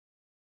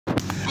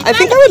I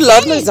think I would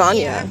love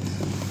lasagna.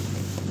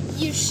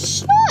 You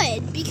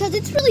should, because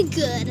it's really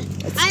good.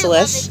 It's I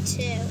delish. love it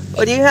too.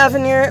 What do you have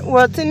in your,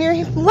 what's in your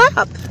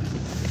lap?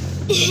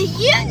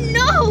 You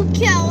know,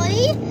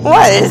 Kelly.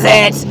 What is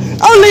it?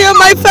 Oh, Liah,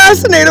 my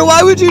fascinator,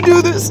 why would you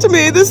do this to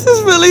me? This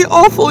is really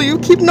awful. You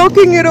keep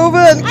knocking it over,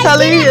 and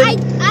Kelly I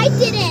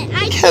didn't.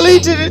 Kelly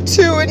did it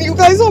too, and you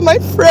guys are my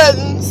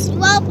friends.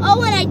 Well,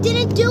 Owen, I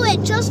didn't do it.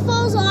 It just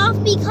falls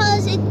off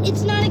because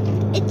it's not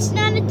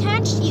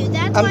attached to you.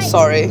 That's why. I'm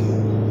sorry.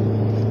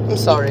 I'm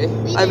sorry.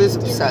 I was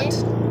didn't do upset.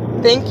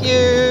 it. Thank you.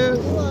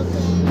 You're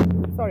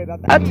welcome. Sorry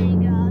about that. There you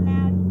go.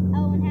 Now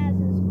Owen has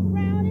his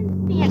crown and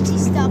fancy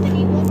stuff, and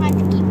he won't have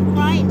to keep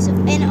crying. So,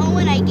 and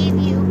Owen, I gave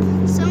you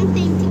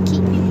something to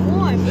keep you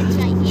warm. It's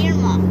my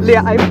earmuff.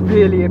 Liah, I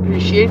really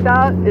appreciate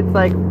that. It's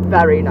like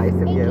very nice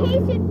of you.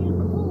 In case if you're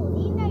cold,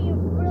 you know you're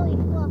really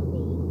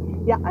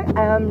fluffy. Yeah,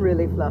 I am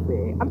really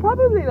fluffy. I'm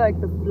probably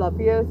like the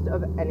fluffiest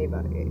of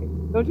anybody.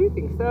 Don't you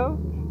think so?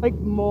 Like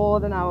more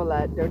than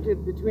Owlette, don't you?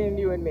 Between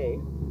you and me.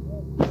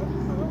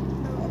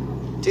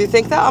 Do you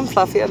think that I'm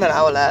fluffier than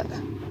Owlette?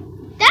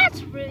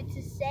 That's rude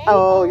to say.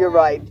 Oh, you're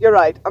right. You're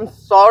right. I'm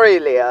sorry,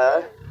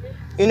 Liah.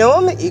 You know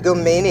I'm an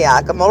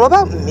egomaniac. I'm all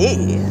about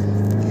me.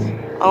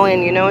 Oh,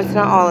 and you know it's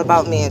not all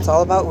about me. It's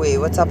all about we.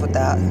 What's up with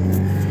that?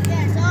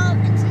 Yeah, it's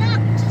not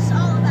just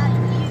all about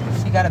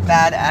you. You got a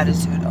bad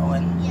attitude,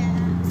 Owen.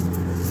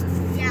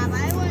 Yeah,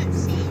 but I wouldn't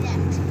say that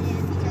to you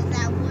because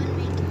that would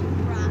make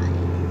you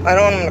cry. I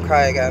don't want him to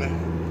cry again.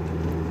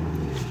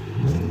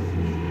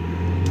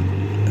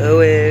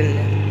 Owen,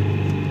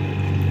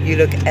 you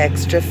look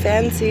extra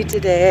fancy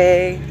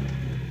today.